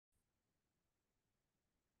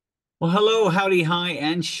Well, hello, howdy, hi,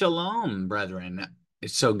 and shalom, brethren.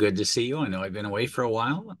 It's so good to see you. I know I've been away for a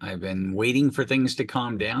while. I've been waiting for things to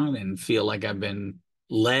calm down and feel like I've been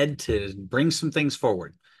led to bring some things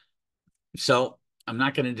forward. So I'm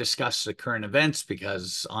not going to discuss the current events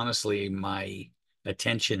because honestly, my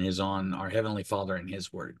attention is on our Heavenly Father and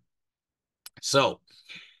His Word. So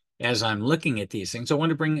as I'm looking at these things, I want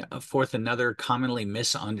to bring forth another commonly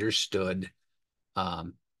misunderstood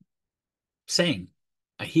um, saying,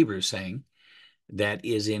 a Hebrew saying that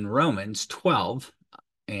is in Romans 12.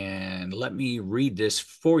 And let me read this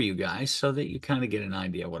for you guys so that you kind of get an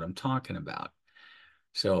idea what I'm talking about.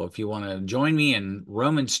 So if you want to join me in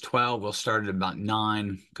Romans 12, we'll start at about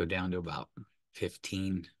 9, go down to about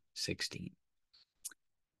 15, 16.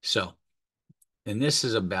 So, and this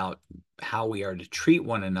is about how we are to treat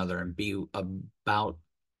one another and be about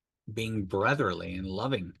being brotherly and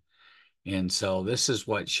loving. And so this is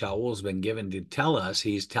what Shaul's been given to tell us.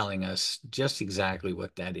 He's telling us just exactly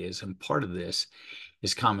what that is. And part of this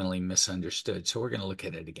is commonly misunderstood. So we're going to look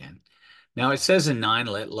at it again. Now it says in 9,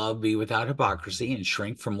 let love be without hypocrisy and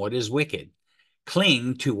shrink from what is wicked.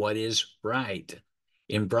 Cling to what is right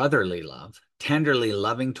in brotherly love, tenderly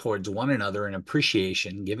loving towards one another in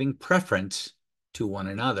appreciation, giving preference to one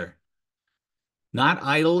another. Not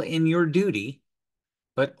idle in your duty,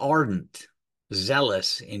 but ardent,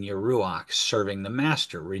 zealous in your ruach, serving the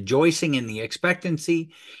master, rejoicing in the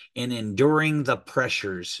expectancy and enduring the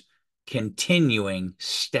pressures, continuing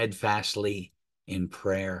steadfastly in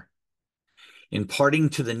prayer, imparting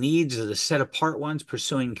to the needs of the set apart ones,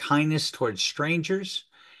 pursuing kindness towards strangers.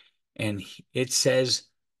 And it says,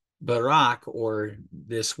 barak, or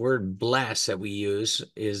this word bless that we use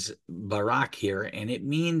is barak here, and it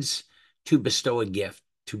means to bestow a gift,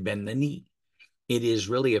 to bend the knee. It is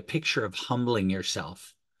really a picture of humbling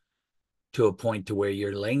yourself to a point to where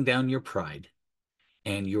you're laying down your pride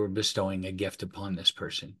and you're bestowing a gift upon this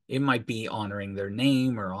person. It might be honoring their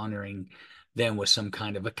name or honoring them with some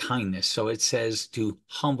kind of a kindness. So it says to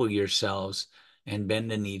humble yourselves and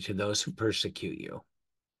bend the knee to those who persecute you.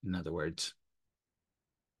 In other words,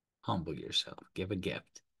 humble yourself, give a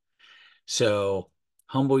gift. So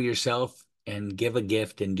humble yourself and give a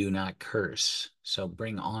gift and do not curse. So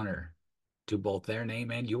bring honor to both their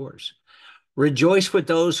name and yours. Rejoice with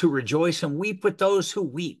those who rejoice and weep with those who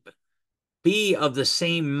weep. Be of the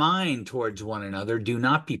same mind towards one another. Do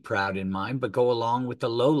not be proud in mind, but go along with the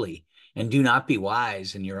lowly, and do not be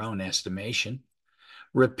wise in your own estimation.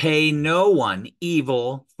 Repay no one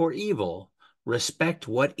evil for evil. Respect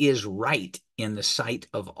what is right in the sight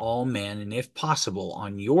of all men, and if possible,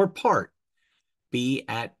 on your part, be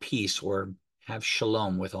at peace or have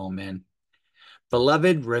shalom with all men.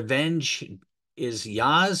 Beloved, revenge is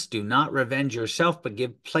Yah's. Do not revenge yourself, but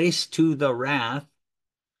give place to the wrath.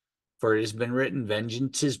 For it has been written,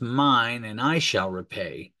 vengeance is mine, and I shall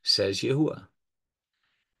repay, says Yahuwah.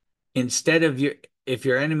 Instead of if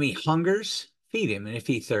your enemy hungers, feed him, and if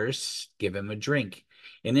he thirsts, give him a drink.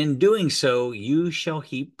 And in doing so, you shall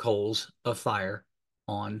heap coals of fire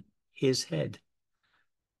on his head.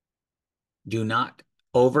 Do not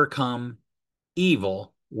overcome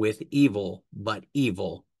evil with evil, but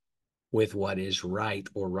evil with what is right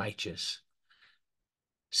or righteous.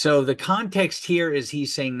 So the context here is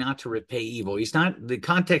he's saying not to repay evil. He's not, the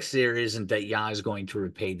context there isn't that Yah is going to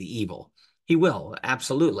repay the evil. He will,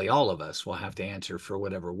 absolutely. All of us will have to answer for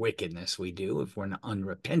whatever wickedness we do if we're not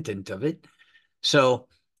unrepentant of it. So,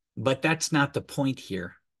 but that's not the point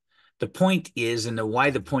here. The point is, and why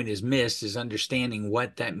the point is missed, is understanding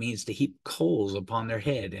what that means to heap coals upon their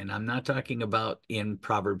head. And I'm not talking about in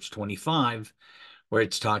Proverbs 25, where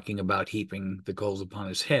it's talking about heaping the coals upon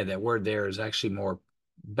his head. That word there is actually more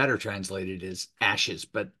better translated as ashes,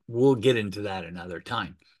 but we'll get into that another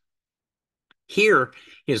time. Here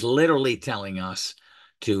is literally telling us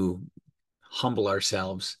to humble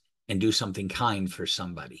ourselves and do something kind for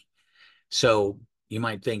somebody. So you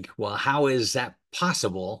might think, well, how is that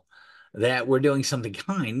possible that we're doing something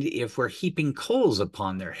kind if we're heaping coals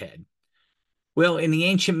upon their head? Well, in the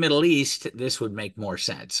ancient Middle East, this would make more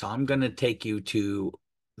sense. So I'm going to take you to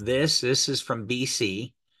this. This is from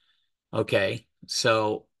BC. Okay.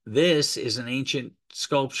 So this is an ancient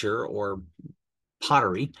sculpture or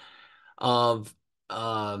pottery of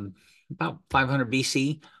about 500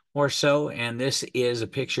 BC or so. And this is a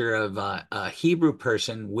picture of a Hebrew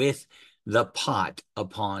person with the pot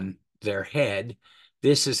upon their head.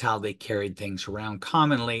 This is how they carried things around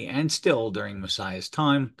commonly, and still during Messiah's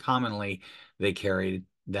time, commonly they carried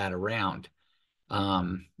that around.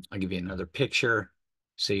 I'll give you another picture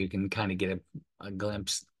so you can kind of get a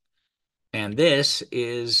glimpse. And this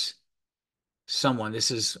is someone, this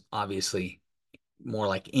is obviously more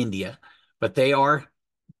like India, but they are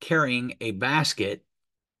carrying a basket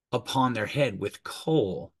upon their head with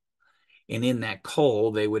coal. And in that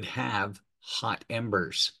coal, they would have hot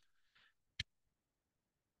embers.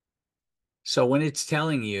 So when it's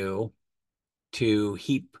telling you to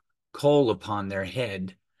heap coal upon their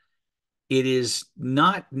head, it is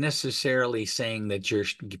not necessarily saying that you're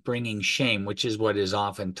bringing shame, which is what is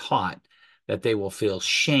often taught, that they will feel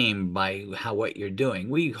shame by what you're doing.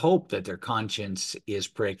 We hope that their conscience is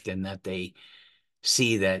pricked and that they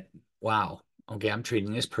see that, wow, okay, I'm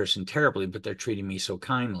treating this person terribly, but they're treating me so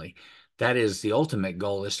kindly. That is the ultimate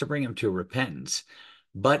goal, is to bring them to repentance.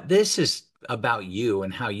 But this is about you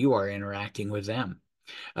and how you are interacting with them,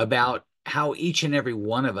 about how each and every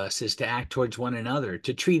one of us is to act towards one another,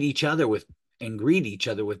 to treat each other with and greet each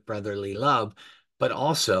other with brotherly love, but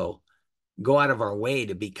also go out of our way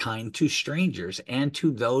to be kind to strangers and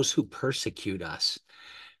to those who persecute us,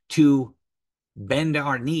 to bend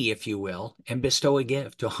our knee, if you will, and bestow a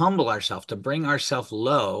gift, to humble ourselves, to bring ourselves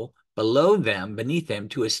low, below them, beneath them,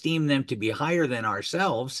 to esteem them to be higher than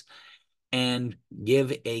ourselves, and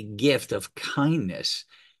give a gift of kindness.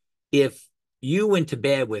 If you went to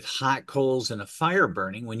bed with hot coals and a fire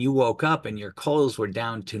burning, when you woke up and your coals were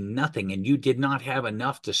down to nothing and you did not have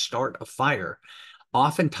enough to start a fire,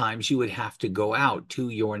 oftentimes you would have to go out to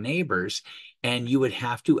your neighbors and you would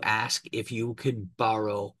have to ask if you could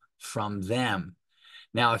borrow from them.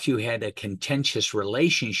 Now, if you had a contentious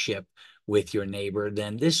relationship with your neighbor,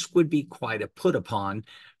 then this would be quite a put upon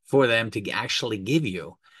for them to actually give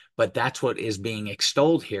you. But that's what is being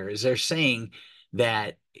extolled here, is they're saying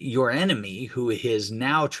that your enemy, who has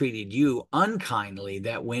now treated you unkindly,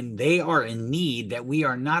 that when they are in need, that we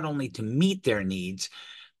are not only to meet their needs,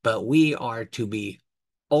 but we are to be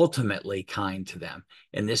ultimately kind to them.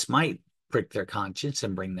 And this might prick their conscience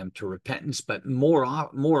and bring them to repentance, but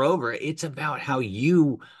moreover, it's about how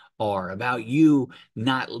you are, about you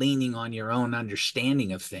not leaning on your own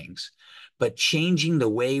understanding of things, but changing the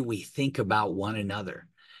way we think about one another.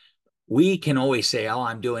 We can always say, oh,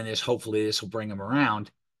 I'm doing this, hopefully this will bring them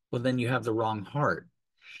around. Well, then you have the wrong heart.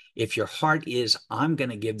 If your heart is, I'm going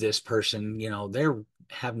to give this person, they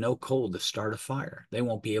have no coal to start a fire. They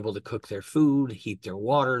won't be able to cook their food, heat their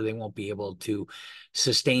water. They won't be able to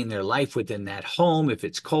sustain their life within that home. If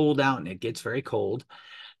it's cold out, and it gets very cold,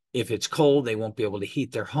 if it's cold, they won't be able to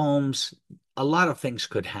heat their homes. A lot of things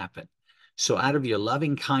could happen. So out of your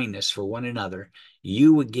loving kindness for one another,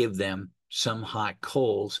 you would give them some hot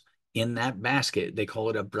coals in that basket. They call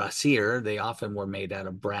it a brassiere. They often were made out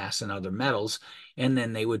of brass and other metals. And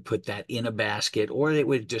then they would put that in a basket, or they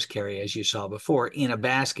would just carry, as you saw before, in a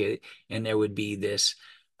basket. And there would be this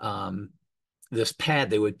pad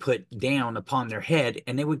they would put down upon their head,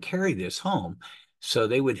 and they would carry this home. So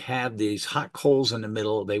they would have these hot coals in the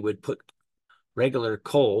middle. They would put regular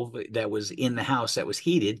coal that was in the house that was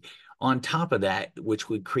heated on top of that, which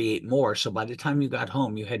would create more. So by the time you got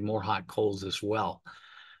home, you had more hot coals as well.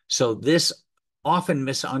 So this often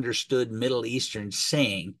misunderstood Middle Eastern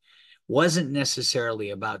saying wasn't necessarily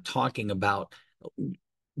about talking about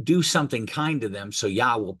do something kind to them so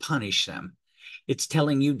Yah will punish them. It's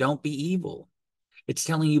telling you don't be evil. It's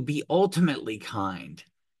telling you be ultimately kind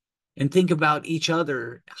and think about each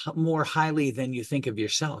other more highly than you think of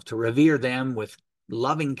yourself, to revere them with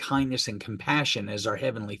loving kindness and compassion as our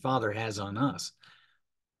Heavenly Father has on us.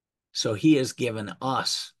 So he has given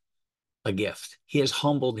us a gift. He has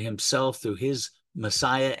humbled himself through his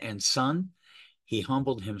Messiah and Son. He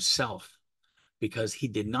humbled himself because he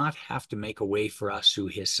did not have to make a way for us through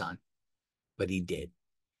his Son, but he did.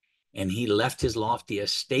 And he left his lofty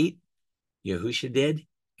estate, Yahusha did,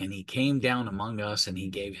 and he came down among us and he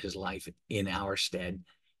gave his life in our stead.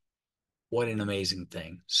 What an amazing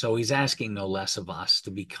thing. So he's asking no less of us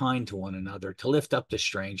to be kind to one another, to lift up the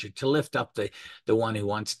stranger, to lift up the one who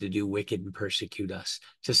wants to do wicked and persecute us,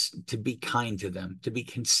 to be kind to them, to be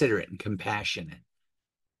considerate and compassionate.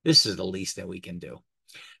 This is the least that we can do.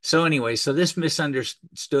 So anyway, so this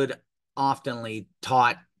misunderstood, oftenly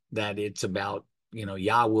taught that it's about,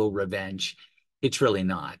 Yah will revenge. It's really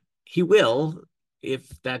not. He will, if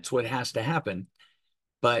that's what has to happen.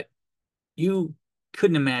 But you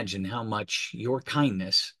couldn't imagine how much your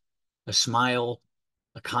kindness, a smile,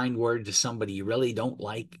 a kind word to somebody you really don't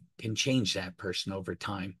like, can change that person over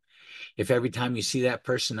time. If every time you see that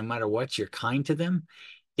person, no matter what, you're kind to them,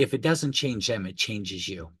 if it doesn't change them, it changes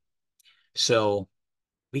you. So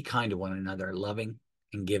be kind to one another, loving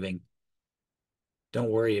and giving. Don't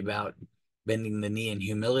worry about bending the knee in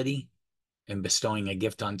humility and bestowing a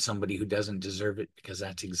gift on somebody who doesn't deserve it, because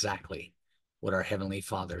that's exactly what our Heavenly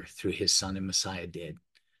Father through his Son and Messiah did.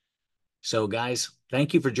 So guys,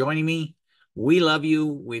 thank you for joining me. We love you.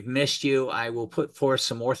 We've missed you. I will put forth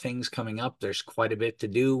some more things coming up. There's quite a bit to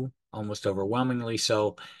do, almost overwhelmingly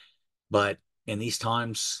so. But in these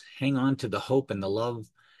times, hang on to the hope and the love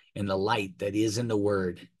and the light that is in the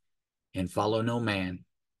word, and follow no man,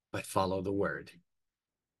 but follow the word.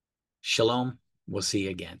 Shalom. We'll see you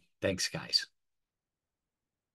again. Thanks, guys.